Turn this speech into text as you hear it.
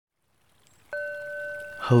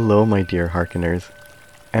Hello, my dear hearkeners,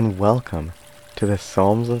 and welcome to the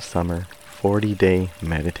Psalms of Summer 40-Day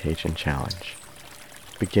Meditation Challenge.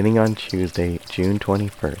 Beginning on Tuesday, June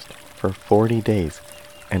 21st, for 40 days,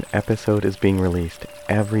 an episode is being released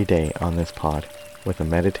every day on this pod with a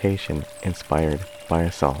meditation inspired by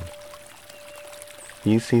a psalm.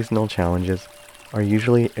 These seasonal challenges are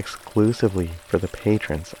usually exclusively for the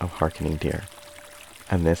patrons of Hearkening Deer,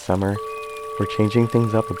 and this summer, we're changing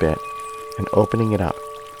things up a bit and opening it up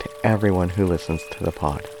to everyone who listens to the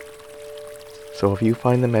pod. So if you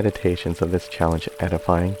find the meditations of this challenge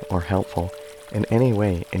edifying or helpful in any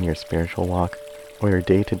way in your spiritual walk or your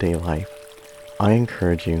day-to-day life, I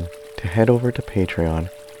encourage you to head over to Patreon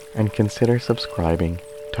and consider subscribing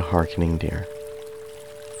to Hearkening Deer.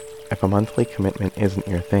 If a monthly commitment isn't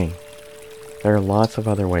your thing, there are lots of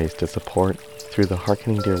other ways to support through the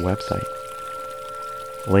Hearkening Deer website.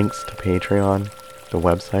 Links to Patreon, the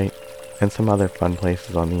website, and some other fun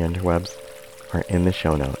places on the interwebs are in the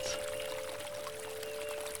show notes.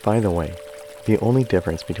 By the way, the only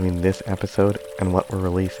difference between this episode and what we're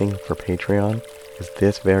releasing for Patreon is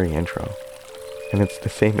this very intro, and it's the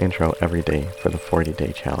same intro every day for the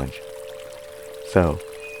 40-day challenge. So,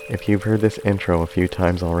 if you've heard this intro a few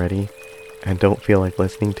times already and don't feel like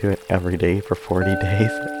listening to it every day for 40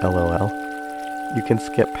 days, lol, you can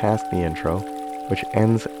skip past the intro, which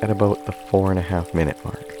ends at about the 4.5 minute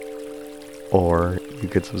mark. Or you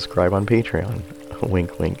could subscribe on Patreon.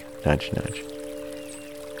 Wink, wink, nudge, nudge.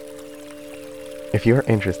 If you're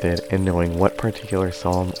interested in knowing what particular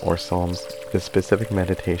psalm or psalms the specific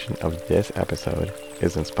meditation of this episode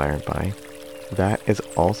is inspired by, that is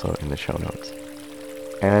also in the show notes.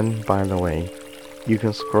 And by the way, you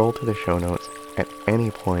can scroll to the show notes at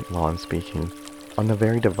any point while I'm speaking on the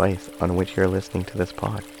very device on which you're listening to this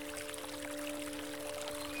pod.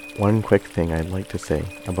 One quick thing I'd like to say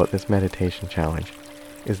about this meditation challenge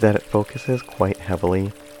is that it focuses quite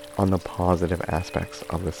heavily on the positive aspects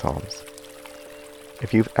of the Psalms.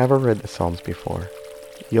 If you've ever read the Psalms before,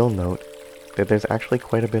 you'll note that there's actually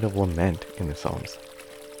quite a bit of lament in the Psalms.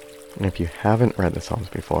 And if you haven't read the Psalms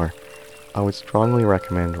before, I would strongly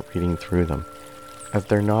recommend reading through them, as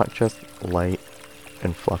they're not just light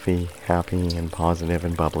and fluffy, happy and positive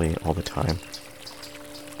and bubbly all the time.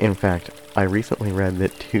 In fact, I recently read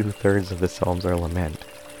that 2/3 of the Psalms are lament.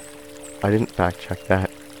 I didn't fact check that,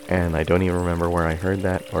 and I don't even remember where I heard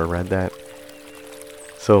that or read that.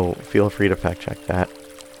 So feel free to fact check that.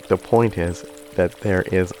 The point is that there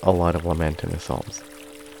is a lot of lament in the Psalms.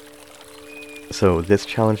 So this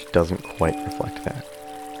challenge doesn't quite reflect that.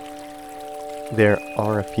 There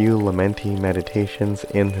are a few lamenty meditations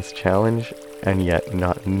in this challenge, and yet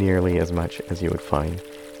not nearly as much as you would find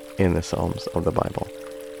in the Psalms of the Bible.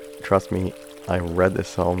 Trust me, I read the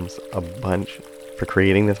Psalms a bunch for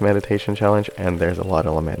creating this meditation challenge, and there's a lot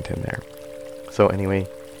of lament in there. So anyway,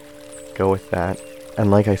 go with that.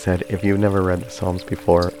 And like I said, if you've never read the Psalms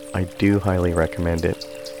before, I do highly recommend it,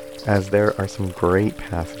 as there are some great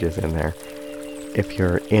passages in there. If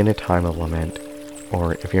you're in a time of lament,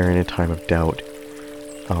 or if you're in a time of doubt,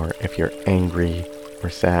 or if you're angry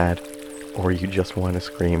or sad, or you just want to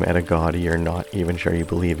scream at a God you're not even sure you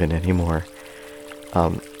believe in anymore,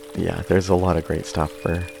 yeah, there's a lot of great stuff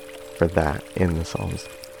for that in the Psalms.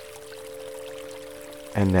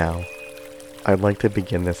 And now, I'd like to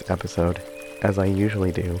begin this episode, as I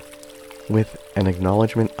usually do, with an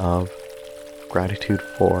acknowledgement of, gratitude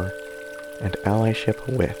for, and allyship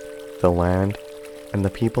with the land and the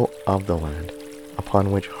people of the land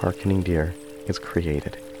upon which Hearkening Deer is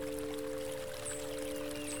created.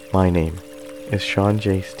 My name is Sean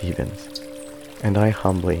J. Stevens, and I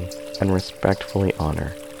humbly and respectfully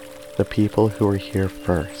honor the people who were here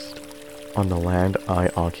first on the land I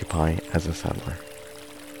occupy as a settler.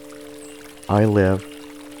 I live,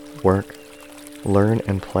 work, learn,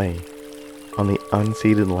 and play on the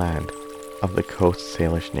unceded land of the Coast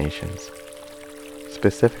Salish nations,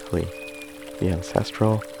 specifically the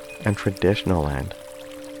ancestral and traditional land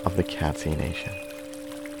of the Katzie Nation.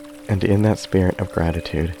 And in that spirit of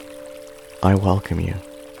gratitude, I welcome you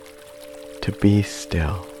to be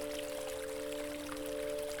still.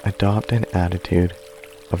 Adopt an attitude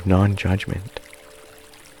of non-judgment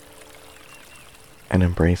and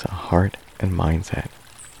embrace a heart and mindset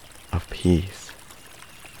of peace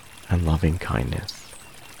and loving kindness.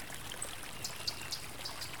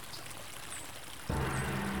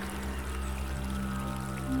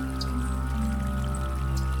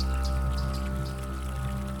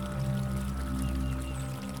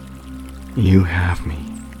 You have me.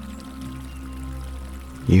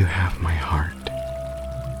 You have my heart.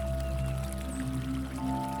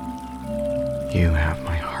 You have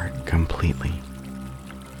my heart completely.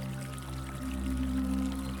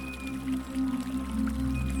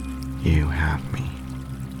 have me.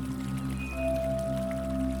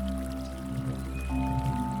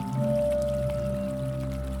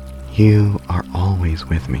 You are always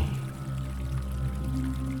with me,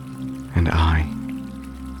 and I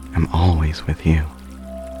am always with you.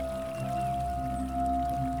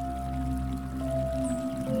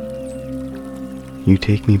 You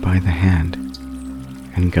take me by the hand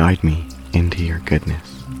and guide me into your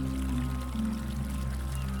goodness.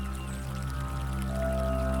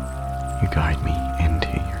 You guide me into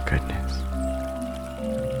your goodness.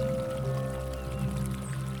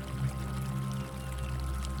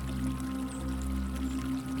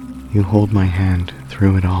 You hold my hand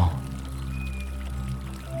through it all.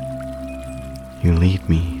 You lead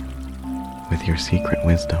me with your secret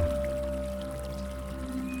wisdom.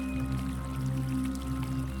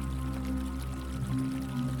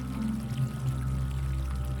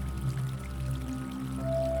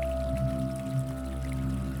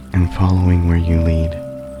 And following where you lead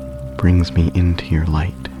brings me into your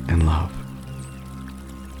light and love,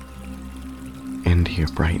 into your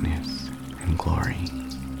brightness and glory.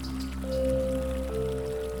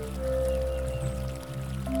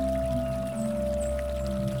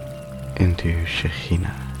 Into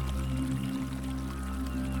Shekhinah.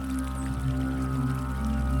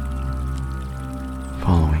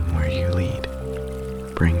 Following where you lead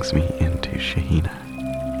brings me into Shekhinah.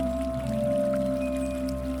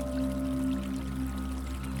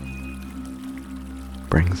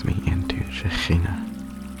 Brings me into Shekhinah.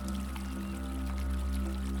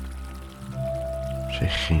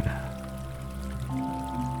 Shekhinah.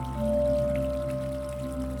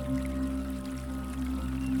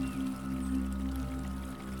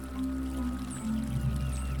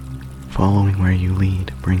 Following where you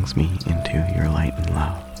lead brings me into your light and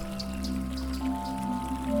love.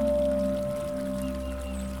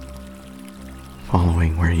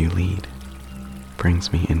 Following where you lead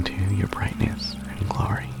brings me into your brightness and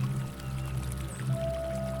glory.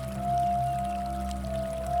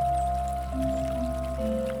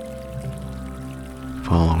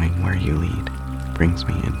 Following where you lead brings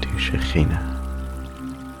me into Shekhinah.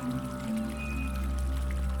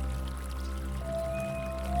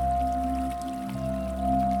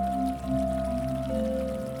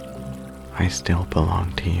 I still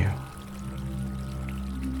belong to you.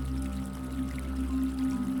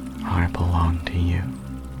 I belong to you.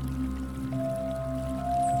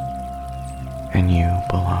 And you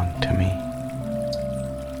belong to me.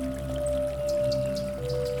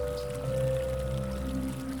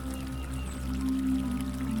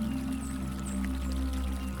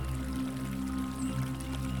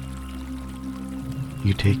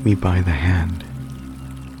 You take me by the hand.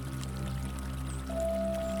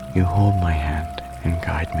 You hold my hand and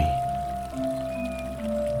guide me.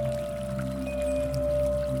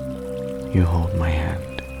 You hold my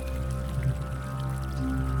hand.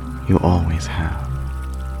 You always have.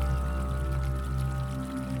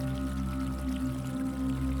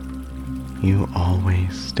 You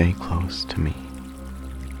always stay close to me.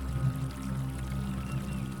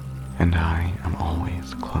 And I am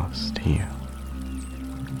always close to you.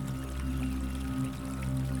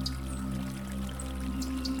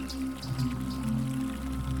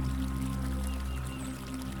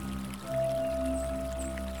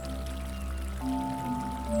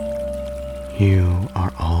 You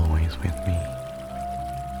are always with me,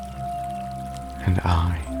 and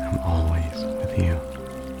I am always with you.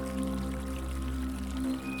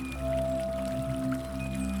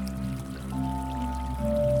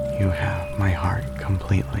 You have my heart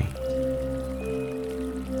completely.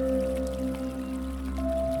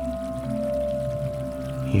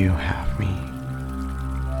 You have me,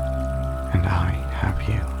 and I have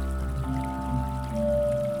you.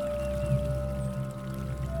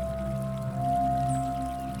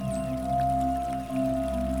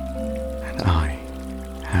 I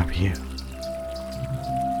have you.